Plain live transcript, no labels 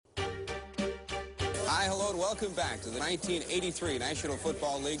Hi, hello, and welcome back to the 1983 National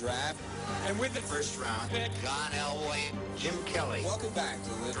Football League Draft. And with the first round pick, John Elway, Jim Kelly. Welcome back to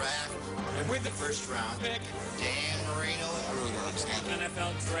the Draft. And with the first round pick, Dan Marino and Rudolph.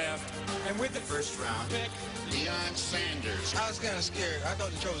 NFL Draft. And with the first round pick, Deion Sanders. I was kind of scared. I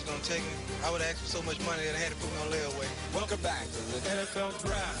thought Detroit was going to take me. I would have asked for so much money that I had to put me on layaway. Welcome back to the NFL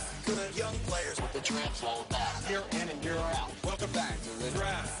Draft. Good young players with the transfer back. Year in and year out. Welcome back to the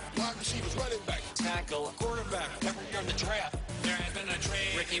Draft. Wide receivers, running back, Tackle. Quarterback. every year in the draft. There has been a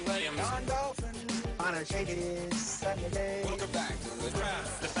trade. Ricky Williams. Honor shake it is Sunday. welcome back to the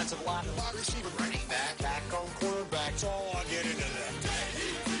Draft. Defensive line. Wide receiver, running back, tackle, quarterback. That's all I'll get into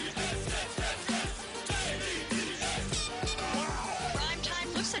that. Prime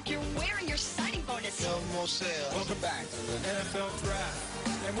time looks like you're wearing your signing bonus. No more sales. welcome back to the NFL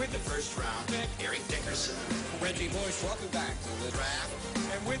Draft. And with the first round pick, Eric Dickerson. Reggie Bush. welcome back to the Draft.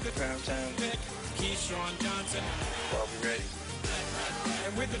 And with the Prime time. pick, Keyshawn Johnson. Are we ready?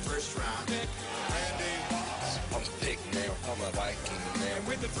 And with the first round pick, Randy Moss. I'm a pig now. I'm a Viking now. and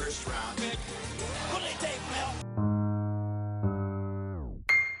with the first round pick,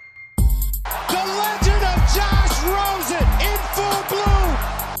 The legend of Josh Rosen in full bloom.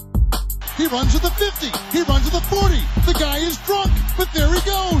 He runs to the 50. He runs to the 40. The guy is drunk, but there he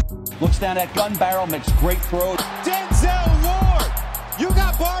goes. Looks down that gun barrel, makes great throw. Denzel Ward. You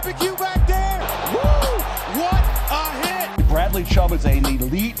got barbecue back there. Woo! What a hit. Bradley Chubb is an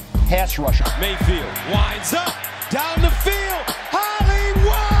elite pass rusher. Mayfield winds up down the field.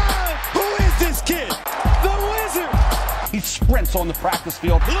 Hollywood. Who is this kid? The Wizard. He sprints on the practice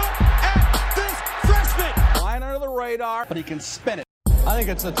field, Look at this freshman. flying under the radar, but he can spin it. I think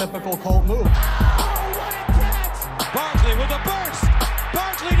it's a typical Colt move. Oh, what a catch. Barkley with a burst.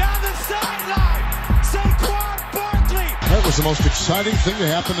 Barkley down the sideline. Saquon Barkley. That was the most exciting thing to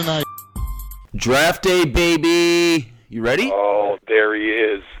happen tonight. Draft day, baby. You ready? Oh, there he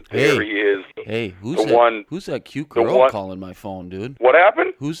is. There Hey. he is. Hey, who's The that? one- Who's that cute the girl one- calling my phone, dude? What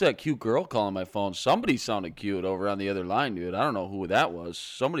happened? Who's that cute girl calling my phone? Somebody sounded cute over on the other line, dude. I don't know who that was.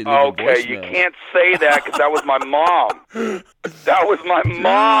 Somebody leave a Okay, you voicemail. can't say that because that was my mom. That was my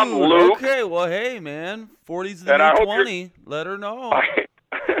mom, Dude, Luke. Okay, well, hey, man. 40's the And I new hope you're- 20. Let her know.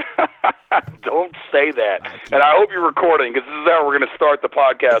 Don't say that. And I hope you're recording because this is how we're going to start the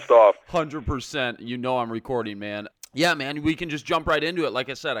podcast off. 100%. You know I'm recording, man. Yeah, man, we can just jump right into it. Like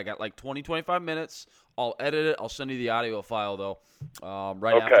I said, I got like 20, 25 minutes. I'll edit it. I'll send you the audio file, though,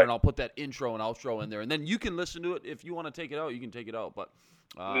 right Okay. after, and I'll put that intro and outro in there. And then you can listen to it. If you want to take it out, you can take it out. But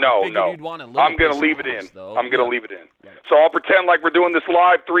No, I figured no. you'd want a little I'm going to piece of leave it in. this, though. I'm going to Yeah. leave it in. So I'll pretend like we're doing this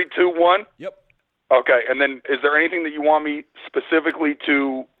live. 3, 2, 1. Yep. Okay, and then is there anything that you want me specifically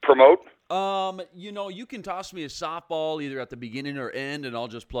to promote? You can toss me a softball either at the beginning or end, and I'll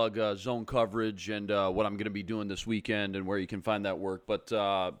just plug zone coverage and what I'm going to be doing this weekend and where you can find that work. But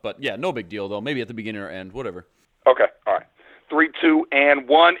yeah, no big deal, though. Maybe at the beginning or end, whatever. Okay, all right. 3, 2, and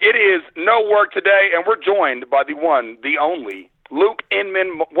 1. It is no work today, and we're joined by the one, the only, Luke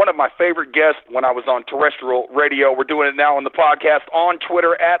Inman, one of my favorite guests when I was on terrestrial radio. We're doing it now on the podcast on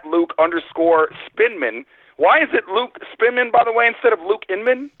Twitter at Luke_Spinman. Why is it Luke Spinman, by the way, instead of Luke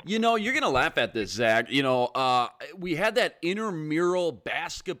Inman? You're going to laugh at this, Zach. We had that intramural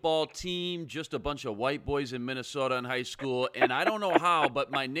basketball team, just a bunch of white boys in Minnesota in high school, and I don't know how,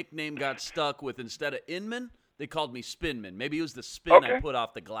 but my nickname got stuck with, instead of Inman, they called me Spinman. Maybe it was the spin I put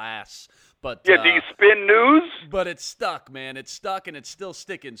off the glass. But Yeah, do you spin news? But it's stuck, man. It's stuck, and it's still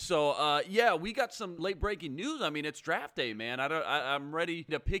sticking. So, yeah, we got some late-breaking news. I mean, it's draft day, man. I'm ready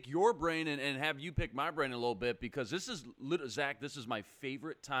to pick your brain and have you pick my brain a little bit because this is, Zach, this is my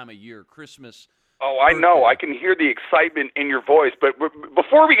favorite time of year, Christmas. Oh, I know. I can hear the excitement in your voice. But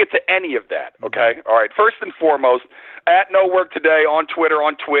before we get to any of that, okay? All right, first and foremost, at No Work Today on Twitter,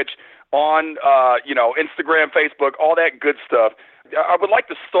 on Twitch, on Instagram, Facebook, all that good stuff. I would like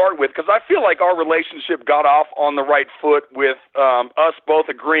to start with, because I feel like our relationship got off on the right foot with us both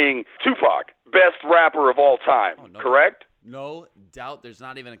agreeing Tupac, best rapper of all time, correct? No doubt. There's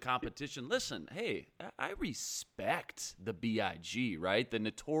not even a competition. Listen, hey, I respect the B.I.G., right? The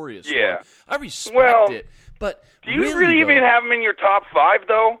notorious one. I respect it. But do you really even have him in your top 5,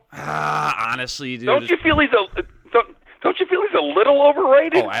 though? Honestly, dude. Don't you feel he's a little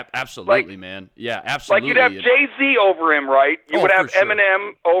overrated? Oh, absolutely, man. Yeah, absolutely. Like you'd have Jay-Z over him, right? You would have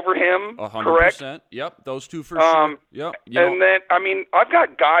Eminem over him, 100%. Correct? Yep, those two for sure. Yep. And then, I mean, I've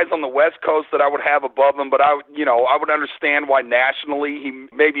got guys on the West Coast that I would have above him, but I would understand why nationally he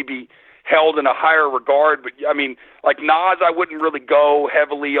maybe be held in a higher regard. But, I mean, like Nas, I wouldn't really go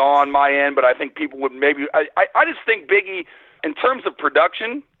heavily on my end, but I think people would maybe – I just think Biggie – in terms of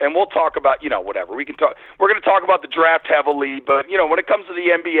production, and we'll talk about, whatever. We're going to talk about the draft heavily, but, when it comes to the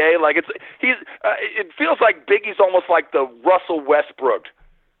NBA, like it feels like Biggie's almost like the Russell Westbrook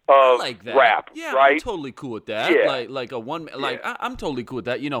of like that. rap, yeah, right? I'm totally cool with that. Yeah. Like a one, like I'm totally cool with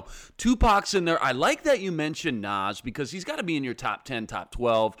that. Tupac's in there. I like that you mentioned Nas because he's got to be in your top 10, top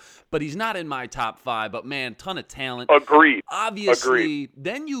 12, but he's not in my top 5. But man, ton of talent. Agreed. Obviously,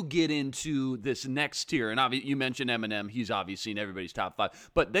 then you get into this next tier, and you mentioned Eminem. He's obviously in everybody's top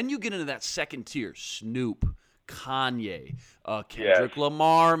 5. But then you get into that second tier: Snoop, Kanye, Kendrick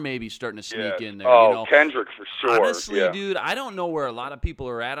Lamar maybe starting to sneak in there. Oh, Kendrick for sure. Honestly, dude, I don't know where a lot of people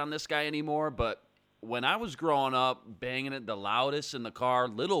are at on this guy anymore, but when I was growing up, banging it the loudest in the car,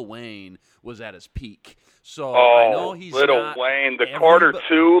 Lil Wayne was at his peak. So I know he's Lil Wayne, the Carter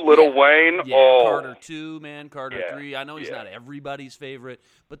 2, Lil Wayne. Yeah, Carter 2, man, Carter 3. I know he's not everybody's favorite,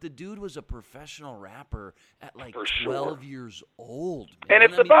 but the dude was a professional rapper at like 12 years old. Man.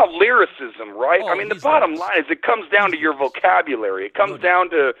 And it's about lyricism, right? The bottom line is it comes down to your vocabulary. It comes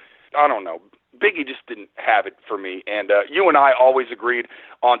down to, I don't know, Biggie just didn't have it for me. And you and I always agreed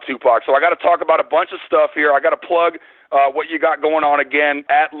on Tupac. So I got to talk about a bunch of stuff here. I got to plug what you got going on again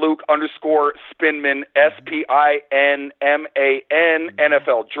at Luke_Spinman, SPINMAN,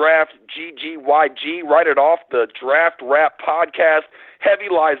 NFL Draft, GGYG. Write it off, the Draft Rap Podcast. Heavy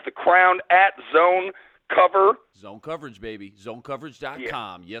Lies the Crown at Zone Cover. Zone Coverage, baby.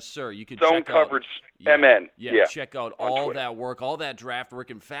 ZoneCoverage.com. Yes, sir. You can Zone check Coverage out. MN. Check out all that work, all that draft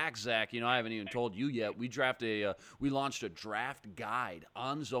work. In fact, Zach, I haven't even told you yet. We launched a draft guide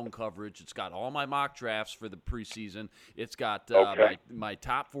on Zone Coverage. It's got all my mock drafts for the preseason. It's got my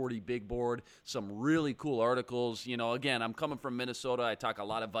top 40 big board, some really cool articles. Again, I'm coming from Minnesota. I talk a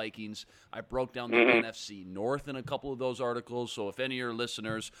lot of Vikings. I broke down the NFC North in a couple of those articles. So if any of your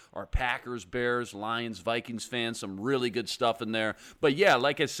listeners are Packers, Bears, Lions, Vikings fans, some really good stuff in there. But yeah,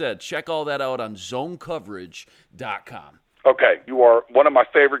 like I said, check all that out on ZoneCoverage.com. Okay, you are one of my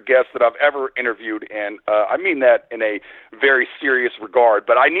favorite guests that I've ever interviewed, and I mean that in a very serious regard.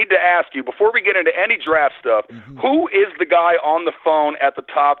 But I need to ask you, before we get into any draft stuff, who is the guy on the phone at the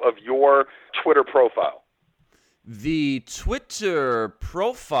top of your Twitter profile? The Twitter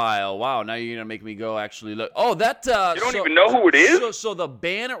profile. Wow, now you're going to make me go actually look. Oh, that... you don't even know who it is? So the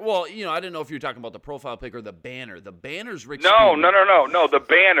banner... Well, I didn't know if you were talking about the profile pic or the banner. The banner's Rick No, Spielman. No, the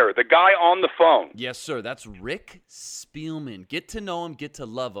banner. The guy on the phone. Yes, sir. That's Rick Spielman. Get to know him. Get to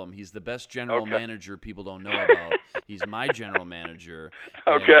love him. He's the best general manager people don't know about. He's my general manager.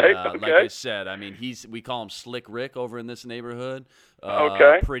 Okay. Like I said, we call him Slick Rick over in this neighborhood.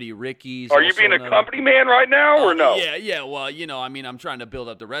 Pretty Ricky's. Are you being a company man right now, or no? Yeah. Well, I'm trying to build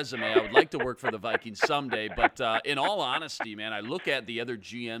up the resume. I would like to work for the Vikings someday, but in all honesty, man, I look at the other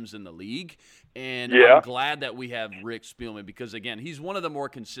GMs in the league, and I'm glad that we have Rick Spielman because, again, he's one of the more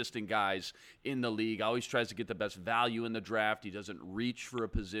consistent guys in the league. Always tries to get the best value in the draft. He doesn't reach for a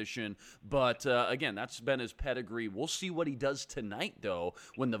position, but again, that's been his pedigree. We'll see what he does tonight, though,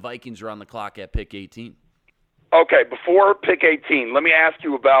 when the Vikings are on the clock at pick 18. Okay, before pick 18, let me ask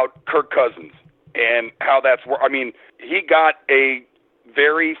you about Kirk Cousins and how that's worked. He got a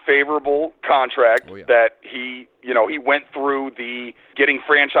very favorable contract that he went through the getting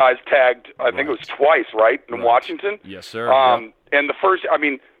franchise tagged, I think it was twice, right, in Washington? Yes, sir. And the first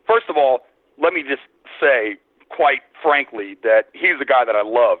of all, let me just say, quite frankly, that he's a guy that I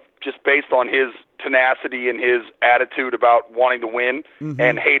love, just based on his tenacity and his attitude about wanting to win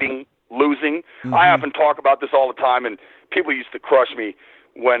and hating losing. I often talk about this all the time, and people used to crush me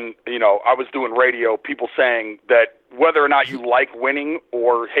when, I was doing radio, people saying that whether or not you like winning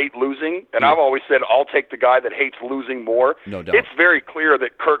or hate losing, and I've always said I'll take the guy that hates losing more. No doubt. It's very clear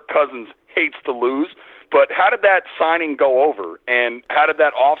that Kirk Cousins hates to lose, but how did that signing go over, and how did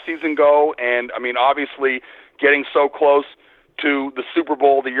that offseason go? And, obviously getting so close to the Super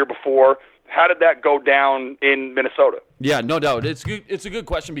Bowl the year before, how did that go down in Minnesota? Yeah, no doubt. It's good. It's a good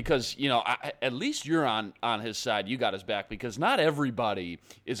question because, at least you're on his side. You got his back because not everybody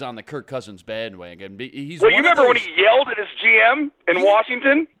is on the Kirk Cousins bandwagon. You remember when he yelled at his GM in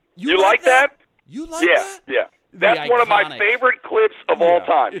Washington? You like that? You like that? Yeah. That's one of my favorite clips of all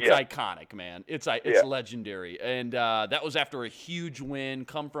time. It's iconic, man. It's legendary. And that was after a huge win,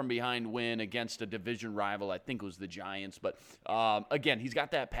 come-from-behind win against a division rival. I think it was the Giants. But, again, he's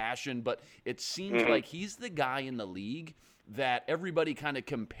got that passion. But it seems like he's the guy in the league that everybody kind of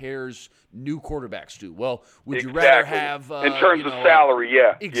compares new quarterbacks to. Well, would you rather have in terms of salary,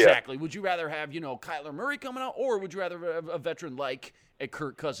 Exactly. Would you rather have, Kyler Murray coming out, or would you rather have a veteran like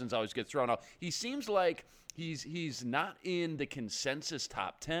Kirk Cousins always gets thrown out? He seems like he's not in the consensus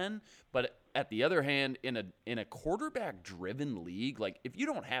top 10, but at the other hand, in a quarterback-driven league, like if you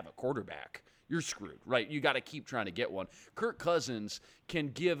don't have a quarterback, you're screwed, right? You got to keep trying to get one. Kirk Cousins can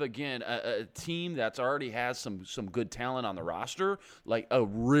give, again, a team that's already has some good talent on the roster, like a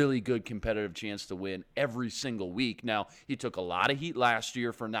really good competitive chance to win every single week. Now, he took a lot of heat last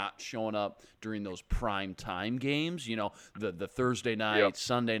year for not showing up during those prime time games, the Thursday night,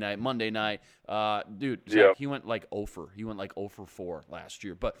 Sunday night, Monday night. Dude, Zach, he went like 0 for. He went like 0 for 4 last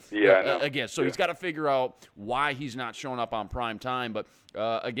year. But again, so he's got to figure out why he's not showing up on prime time. But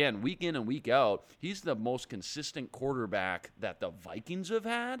again, week in and week out, he's the most consistent quarterback that the Vikings have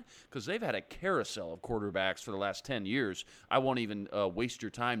had, because they've had a carousel of quarterbacks for the last 10 years. I won't even waste your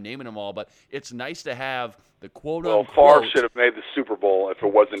time naming them all, but it's nice to have the quote-unquote. Well, Favre should have made the Super Bowl if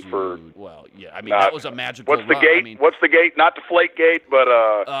it wasn't for. Well, yeah, I mean that was a magical. What's the gate? I mean, what's the gate? Not the Flake Gate, but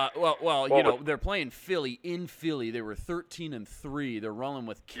they're playing Philly in Philly. They were 13-3. They're rolling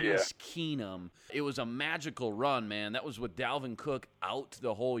with Case Keenum. It was a magical run, man. That was with Dalvin Cook out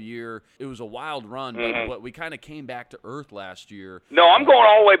the whole year. It was a wild run, but we kind of came back to earth last year. No, I'm going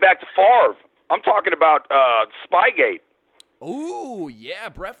all the way back to Favre. I'm talking about Spygate. Oh, yeah,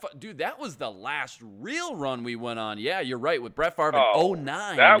 dude, that was the last real run we went on. Yeah, you're right, with Brett Favre in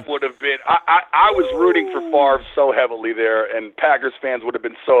 09. That would have been I was rooting for Favre so heavily there, and Packers fans would have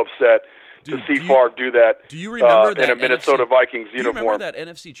been so upset to see Favre do that. Do you remember that in a Minnesota Vikings uniform? Do you remember that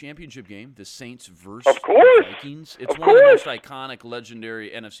NFC Championship game, the Saints versus the Vikings? It's one of the most iconic, legendary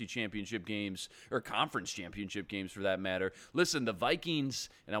NFC Championship games, or Conference Championship games for that matter. Listen, the Vikings,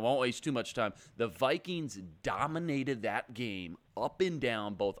 and I won't waste too much time, the Vikings dominated that game up and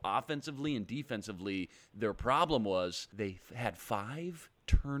down, both offensively and defensively. Their problem was they had 5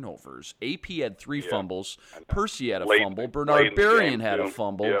 turnovers. AP had 3 fumbles. Percy had a fumble. Bernard Berrien had a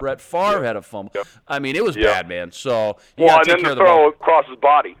fumble. Brett Favre had a fumble. I mean, it was bad, man. So and then the throw across his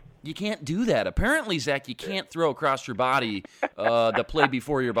body. You can't do that. Apparently, Zach, you can't throw across your body the play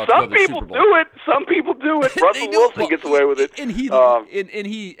before you're about to go to the Super Bowl. Some people do it. Russell Wilson gets away with it. And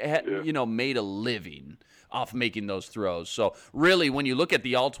he had, made a living off making those throws. So really, when you look at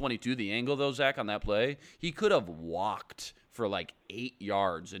the all-22, the angle, though, Zach, on that play, he could have walked for like 8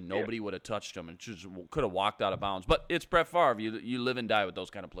 yards and nobody would have touched him and just could have walked out of bounds. But it's Brett Favre. You live and die with those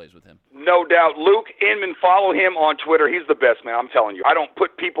kind of plays with him. No doubt. Luke Inman, follow him on Twitter. He's the best, man. I'm telling you. I don't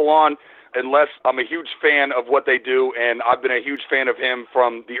put people on unless I'm a huge fan of what they do, and I've been a huge fan of him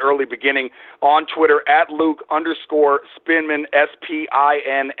from the early beginning. On Twitter, @Luke_Spinman,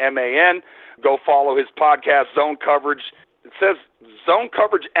 SPINMAN. Go follow his podcast, Zone Coverage. It says Zone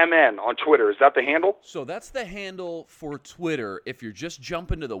Coverage MN on Twitter. Is that the handle? So that's the handle for Twitter. If you're just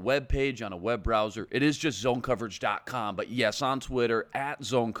jumping to the web page on a web browser, it is just zonecoverage.com. But yes, on Twitter,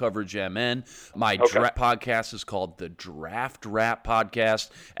 @ZoneCoverageMN. My podcast is called the Draft Wrap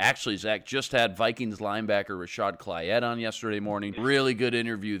Podcast. Actually, Zach just had Vikings linebacker Rashad Clyett on yesterday morning. Really good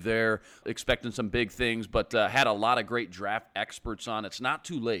interview there. Expecting some big things, but had a lot of great draft experts on. It's not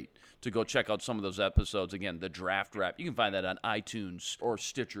too late to go check out some of those episodes. Again, the Draft Wrap. You can find that on iTunes or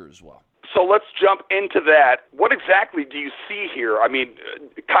Stitcher as well. So let's jump into that. What exactly do you see here? I mean,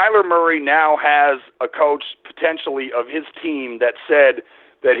 Kyler Murray now has a coach potentially of his team that said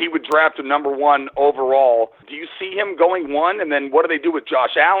that he would draft a number 1 overall. Do you see him going 1? And then what do they do with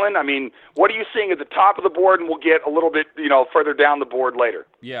Josh Allen? I mean, what are you seeing at the top of the board? And we'll get a little bit, further down the board later.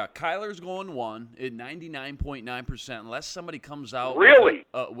 Yeah, Kyler's going 1 at 99.9%, unless somebody comes out. Really?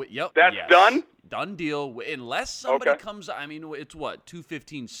 Yep. That's done? Done deal. Unless somebody comes out. I mean, it's what,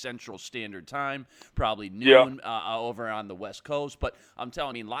 2:15 Central Standard Time, probably noon over on the West Coast. But I'm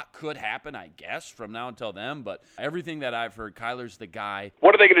telling you, a lot could happen, I guess, from now until then. But everything that I've heard, Kyler's the guy.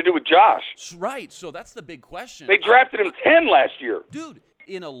 What are they going to do with Josh? Right. So that's the big question. They drafted him 10 last year. Dude,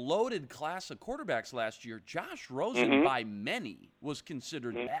 in a loaded class of quarterbacks last year, Josh Rosen, by many, was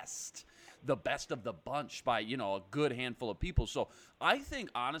considered the best of the bunch by, a good handful of people. So I think,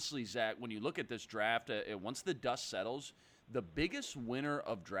 honestly, Zach, when you look at this draft, once the dust settles, the biggest winner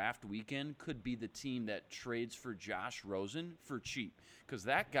of draft weekend could be the team that trades for Josh Rosen for cheap. Because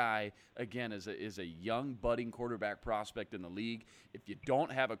that guy, again, is a young, budding quarterback prospect in the league. If you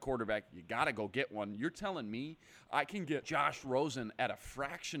don't have a quarterback, you got to go get one. You're telling me I can get Josh Rosen at a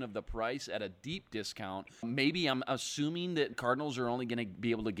fraction of the price at a deep discount. Maybe I'm assuming that Cardinals are only going to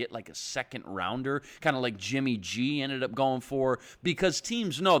be able to get like a second rounder, kind of like Jimmy G ended up going for, because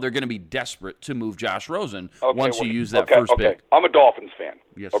teams know they're going to be desperate to move Josh Rosen once you use that first pick. I'm a Dolphins fan.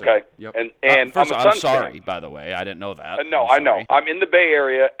 Yes, okay. Yep. And first, I'm sorry, fan. by the way. I didn't know that. No, I know. I'm in the Bay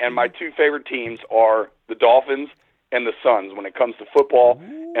Area, and my 2 favorite teams are the Dolphins and the Suns when it comes to football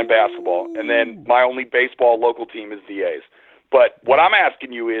and basketball. And then my only baseball local team is the A's. But what I'm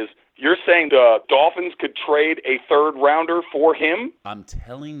asking you is, You're saying the Dolphins could trade a third rounder for him? I'm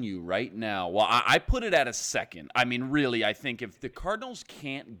telling you right now. Well, I put it at a second. I mean, really, I think if the Cardinals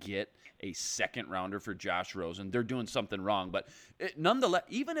can't get a second rounder for Josh Rosen, they're doing something wrong. But nonetheless,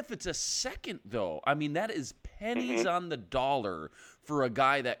 even if it's a second, though, I mean, that is pennies on the dollar for a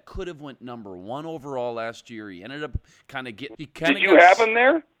guy that could have went number 1 overall last year. He ended up kind of getting. Did you have him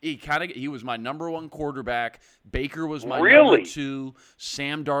there? He was my number 1 quarterback. Baker was my really? number 2.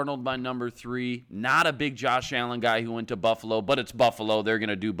 Sam Darnold my number 3. Not a big Josh Allen guy who went to Buffalo, but it's Buffalo. They're going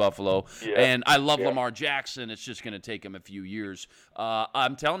to do Buffalo. Yeah. And I love Lamar Jackson. It's just going to take him a few years.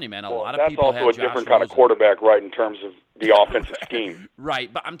 I'm telling you, man, a lot of people have That's also a different kind of quarterback, right, in terms of the offensive scheme.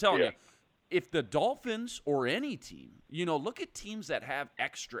 Right, but I'm telling you, if the Dolphins or any team, look at teams that have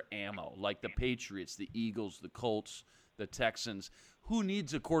extra ammo, like the Patriots, the Eagles, the Colts, the Texans. Who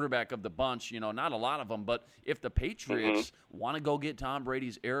needs a quarterback of the bunch? Not a lot of them. But if the Patriots want to go get Tom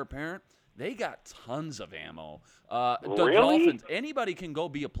Brady's heir apparent, they got tons of ammo. The Dolphins, anybody can go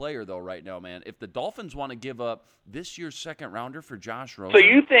be a player, though, right now, man. If the Dolphins want to give up this year's second rounder for Josh Rosen. So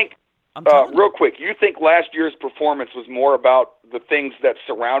you think, real quick, you think last year's performance was more about the things that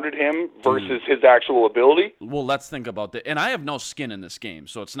surrounded him versus his actual ability? Well, let's think about that. And I have no skin in this game,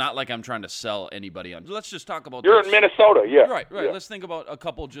 so it's not like I'm trying to sell anybody on. Let's just talk about. You're in Minnesota, yeah. Right. Yeah. Let's think about a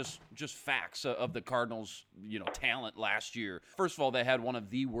couple just facts of the Cardinals, talent last year. First of all, they had one of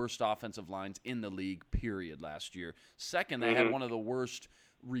the worst offensive lines in the league, period, last year. Second, they had one of the worst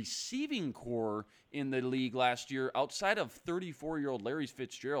receiving core in the league last year. Outside of 34-year-old Larry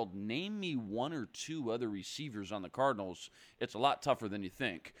Fitzgerald, name me 1 or 2 other receivers on the Cardinals. It's a lot tougher than you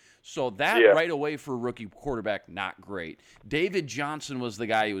think. So that right away for a rookie quarterback, not great. David Johnson was the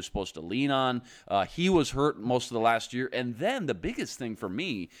guy he was supposed to lean on. He was hurt most of the last year. And then the biggest thing for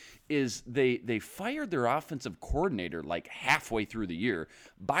me is they fired their offensive coordinator like halfway through the year.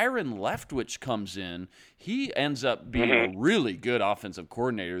 Byron Leftwich comes in. He ends up being a really good offensive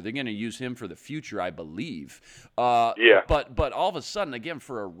coordinator. They're going to use him for the future, I believe. But all of a sudden, again,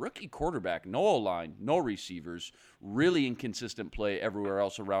 for a rookie quarterback, no O-line, no receivers, really inconsistent play everywhere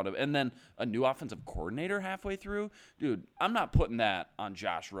else around him, and then a new offensive coordinator halfway through. Dude, I'm not putting that on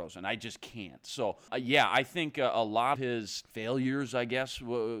Josh Rosen. I just can't. So, I think a lot of his failures, I guess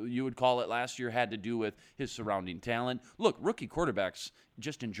you would call it, last year had to do with his surrounding talent. Look, rookie quarterbacks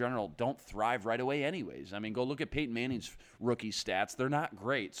just in general don't thrive right away anyways. I mean, go look at Peyton Manning's rookie stats. They're not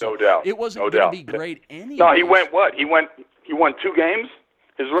great. So no doubt. It wasn't going to be great anyways. No, he went what? He won 2 games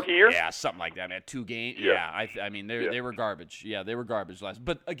his rookie year? Yeah, something like that, man. 2 games. Yeah, I mean, they were garbage. Yeah, they were garbage last.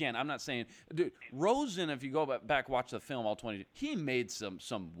 But again, I'm not saying, dude, Rosen, if you go back watch the film all 20, he made some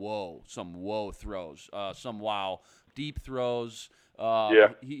whoa throws, some deep throws.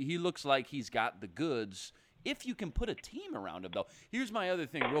 He looks like he's got the goods. If you can put a team around him, though. Here's my other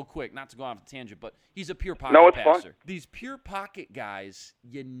thing real quick, not to go off a tangent, but he's a pure pocket passer. Fine. These pure pocket guys,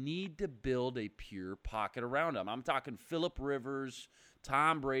 you need to build a pure pocket around them. I'm talking Phillip Rivers,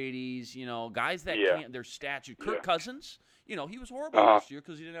 Tom Brady's, guys that can't, their statue. Kirk Cousins, he was horrible last year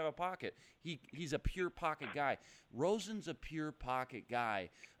because he didn't have a pocket. He's a pure pocket guy. Rosen's a pure pocket guy.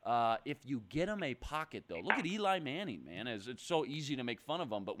 If you get him a pocket, though, look at Eli Manning, man. It's so easy to make fun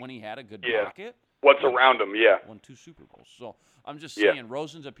of him, but when he had a good pocket. What's around him, won 2 Super Bowls. So I'm just saying,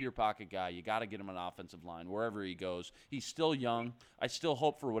 Rosen's a pure pocket guy. You got to get him an offensive line wherever he goes. He's still young. I still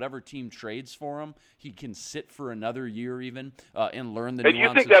hope for whatever team trades for him, he can sit for another year even and learn the nuances. And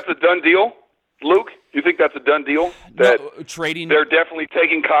you think that's a done deal, Luke? You think that's a done deal? That trading? They're definitely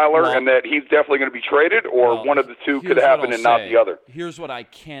taking Kyler and that he's definitely going to be traded, or one of the two could happen and not the other? Here's what I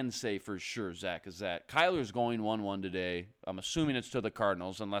can say for sure, Zach, is that Kyler's going 1-1 today. I'm assuming it's to the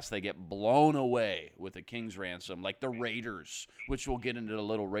Cardinals unless they get blown away with a King's ransom, like the Raiders, which we'll get into a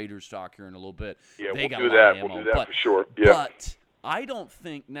little Raiders talk here in a little bit. Yeah, we'll do that. We'll do that for sure. Yeah. But I don't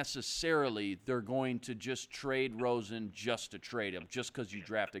think necessarily they're going to just trade Rosen just to trade him, just because you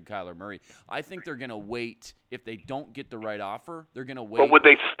drafted Kyler Murray. I think they're going to wait. If they don't get the right offer, they're going to wait. But would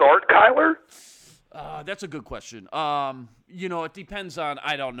they start Kyler? That's a good question. It depends on,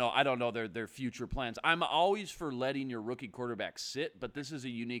 I don't know their future plans. I'm always for letting your rookie quarterback sit, but this is a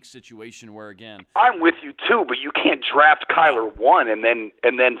unique situation where, again, I'm with you too, but you can't draft Kyler 1 and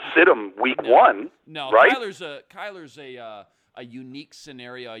then sit him week 1. No, right? Kyler's a unique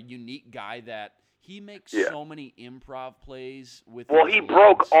scenario, a unique guy that he makes so many improv plays with. Well, he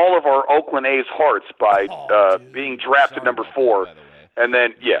broke all of our Oakland A's hearts by being drafted number 4. And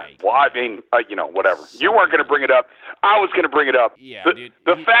then, whatever. You weren't going to bring it up. I was going to bring it up. Yeah,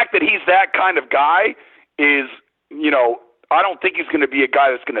 the fact that he's that kind of guy is, I don't think he's going to be a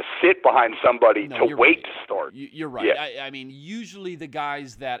guy that's going to sit behind somebody to wait to start. You're right. Yeah. I mean, usually the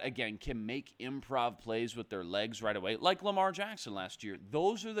guys that, again, can make improv plays with their legs right away, like Lamar Jackson last year,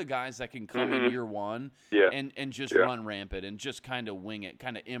 those are the guys that can come in year one and just run rampant and just kind of wing it,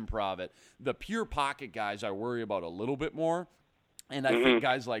 kind of improv it. The pure pocket guys I worry about a little bit more. And I think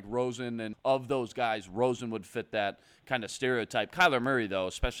guys like Rosen, and of those guys, Rosen would fit that kind of stereotype. Kyler Murray, though,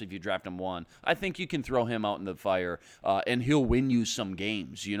 especially if you draft him 1, I think you can throw him out in the fire, and he'll win you some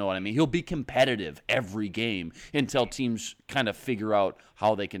games. You know what I mean? He'll be competitive every game until teams kind of figure out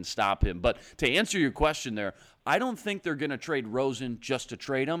how they can stop him. But to answer your question there, I don't think they're going to trade Rosen just to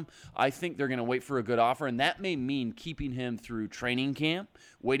trade him. I think they're going to wait for a good offer, and that may mean keeping him through training camp,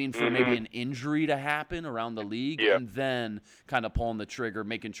 waiting for maybe an injury to happen around the league, and then kind of pulling the trigger,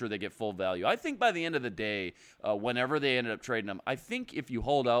 making sure they get full value. I think by the end of the day, whenever they ended up trading him, I think if you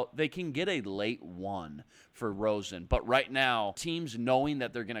hold out, they can get a late 1 for Rosen. But right now, teams knowing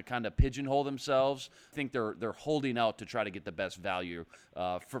that they're going to kind of pigeonhole themselves, I think they're holding out to try to get the best value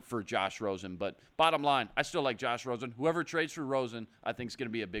for Josh Rosen. But bottom line, I still like Josh Rosen. Whoever trades for Rosen, I think is going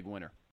to be a big winner.